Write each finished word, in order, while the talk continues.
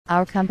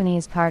Our company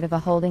is part of a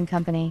holding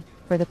company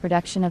for the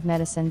production of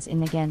medicines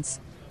in Nagins.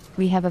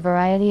 We have a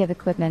variety of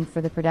equipment for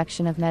the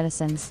production of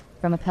medicines,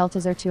 from a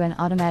peltizer to an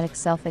automatic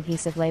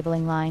self-adhesive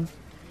labeling line.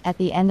 At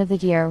the end of the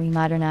year we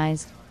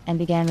modernized and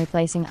began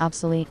replacing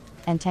obsolete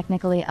and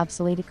technically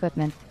obsolete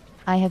equipment.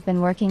 I have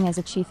been working as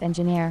a chief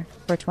engineer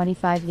for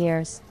 25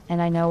 years,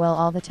 and I know well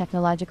all the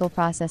technological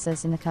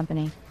processes in the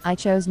company. I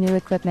chose new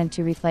equipment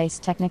to replace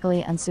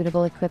technically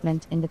unsuitable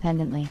equipment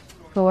independently,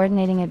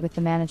 coordinating it with the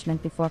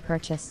management before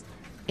purchase.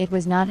 It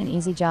was not an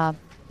easy job.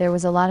 There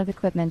was a lot of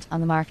equipment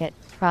on the market,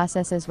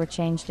 processes were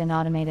changed and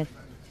automated.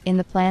 In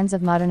the plans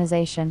of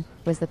modernization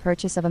was the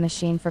purchase of a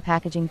machine for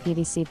packaging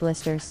PVC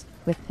blisters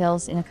with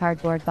pills in a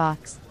cardboard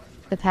box.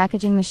 The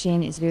packaging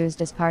machine is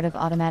used as part of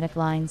automatic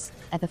lines,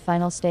 at the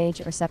final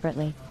stage or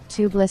separately.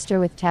 2 blister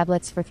with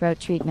tablets for throat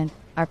treatment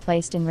are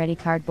placed in ready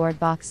cardboard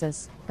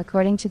boxes,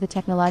 according to the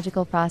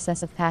technological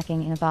process of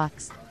packing in a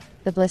box.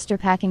 The blister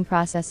packing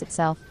process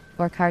itself,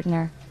 or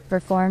cartoner,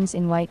 performs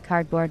in white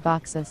cardboard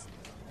boxes.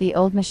 The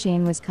old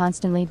machine was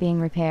constantly being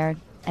repaired,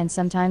 and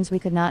sometimes we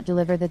could not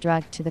deliver the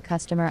drug to the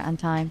customer on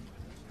time.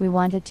 We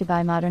wanted to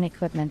buy modern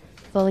equipment,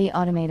 fully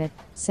automated.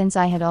 Since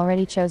I had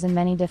already chosen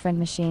many different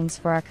machines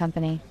for our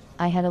company,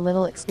 I had a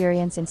little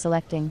experience in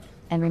selecting,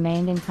 and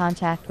remained in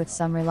contact with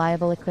some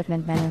reliable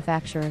equipment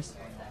manufacturers.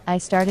 I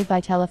started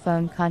by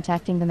telephone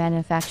contacting the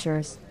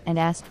manufacturers, and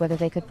asked whether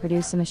they could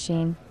produce a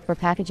machine for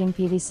packaging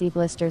PVC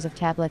blisters of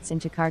tablets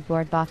into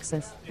cardboard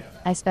boxes.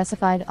 I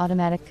specified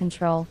automatic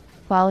control,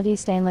 quality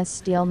stainless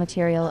steel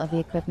material of the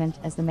equipment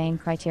as the main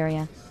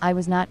criteria. I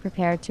was not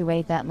prepared to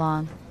wait that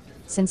long.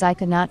 Since I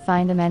could not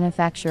find a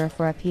manufacturer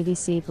for a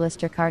PVC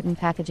blister carton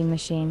packaging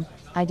machine,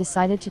 I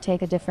decided to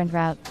take a different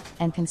route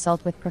and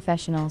consult with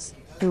professionals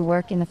who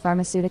work in the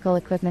pharmaceutical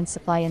equipment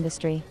supply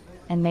industry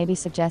and maybe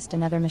suggest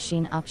another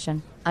machine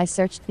option. I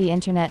searched the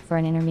internet for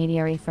an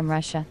intermediary from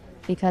Russia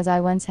because I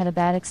once had a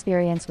bad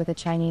experience with a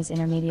Chinese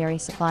intermediary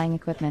supplying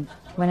equipment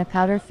when a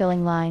powder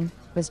filling line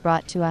was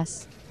brought to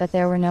us, but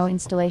there were no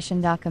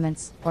installation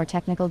documents or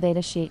technical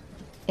data sheet.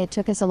 It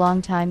took us a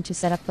long time to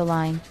set up the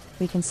line.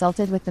 We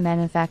consulted with the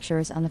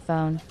manufacturers on the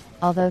phone,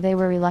 although they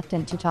were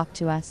reluctant to talk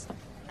to us.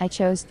 I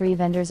chose 3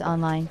 vendors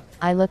online.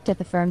 I looked at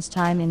the firm's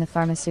time in the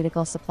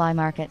pharmaceutical supply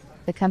market,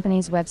 the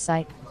company's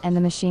website, and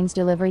the machine's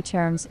delivery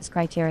terms as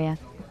criteria.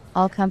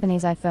 All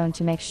companies I phoned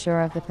to make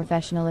sure of the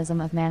professionalism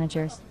of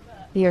managers.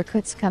 The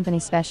Irkutsk company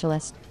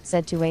specialist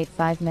said to wait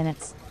 5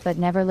 minutes, but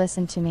never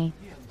listened to me.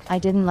 I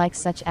didn't like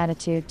such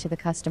attitude to the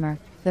customer.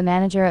 The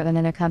manager of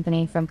another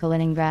company from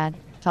Kaliningrad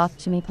talked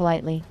to me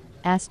politely,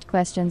 asked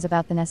questions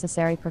about the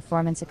necessary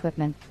performance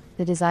equipment,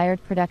 the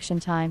desired production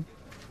time.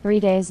 3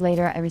 days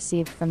later I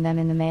received from them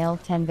in the mail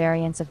 10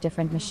 variants of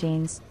different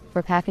machines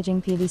for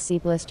packaging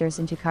PVC blisters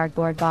into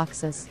cardboard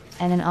boxes,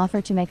 and an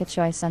offer to make a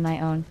choice on my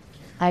own.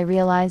 I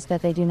realized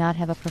that they do not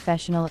have a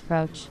professional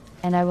approach,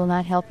 and I will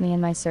not help me in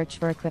my search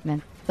for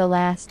equipment. The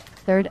last,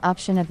 3rd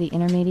option of the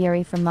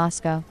intermediary from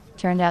Moscow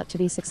turned out to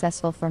be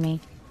successful for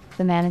me.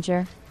 The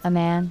manager, a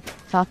man,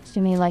 talked to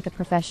me like a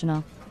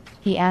professional.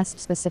 He asked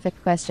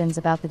specific questions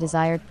about the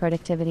desired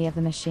productivity of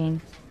the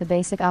machine, the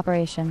basic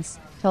operations,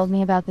 told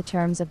me about the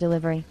terms of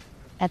delivery.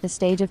 At the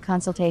stage of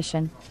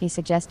consultation, he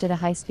suggested a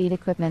high-speed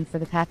equipment for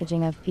the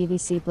packaging of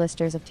PVC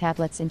blisters of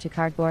tablets into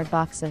cardboard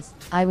boxes.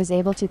 I was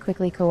able to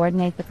quickly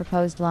coordinate the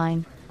proposed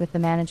line with the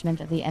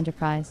management of the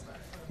enterprise.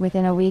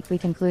 Within a week we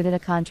concluded a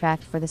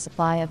contract for the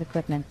supply of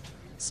equipment.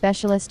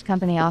 Specialist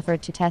company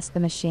offered to test the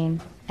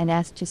machine, and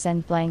asked to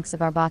send blanks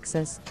of our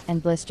boxes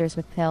and blisters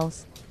with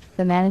pills.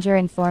 The manager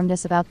informed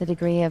us about the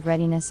degree of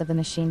readiness of the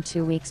machine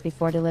 2 weeks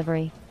before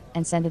delivery,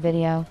 and sent a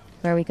video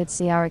where we could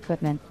see our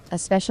equipment, a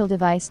special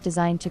device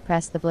designed to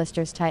press the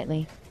blisters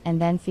tightly,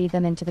 and then feed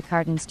them into the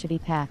cartons to be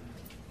packed.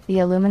 The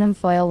aluminum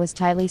foil was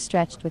tightly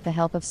stretched with the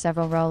help of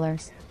several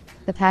rollers.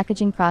 The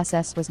packaging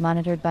process was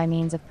monitored by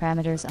means of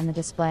parameters on the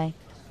display.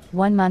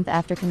 1 month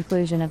after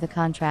conclusion of the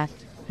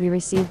contract, we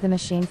received the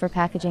machine for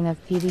packaging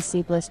of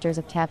PVC blisters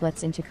of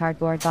tablets into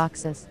cardboard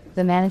boxes.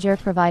 The manager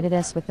provided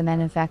us with the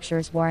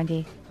manufacturer's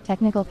warranty,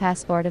 technical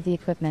passport of the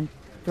equipment,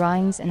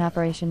 drawings and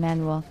operation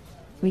manual.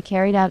 We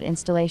carried out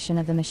installation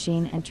of the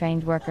machine and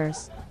trained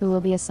workers, who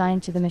will be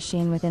assigned to the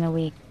machine within a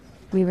week.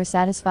 We were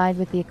satisfied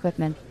with the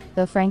equipment,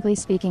 though frankly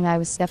speaking I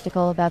was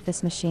skeptical about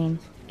this machine.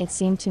 It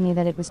seemed to me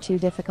that it was too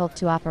difficult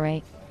to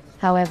operate.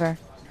 However,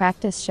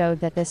 practice showed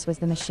that this was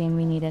the machine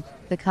we needed.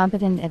 The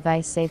competent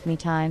advice saved me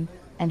time,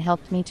 and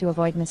helped me to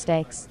avoid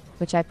mistakes,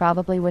 which I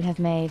probably would have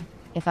made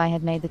if I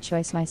had made the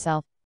choice myself.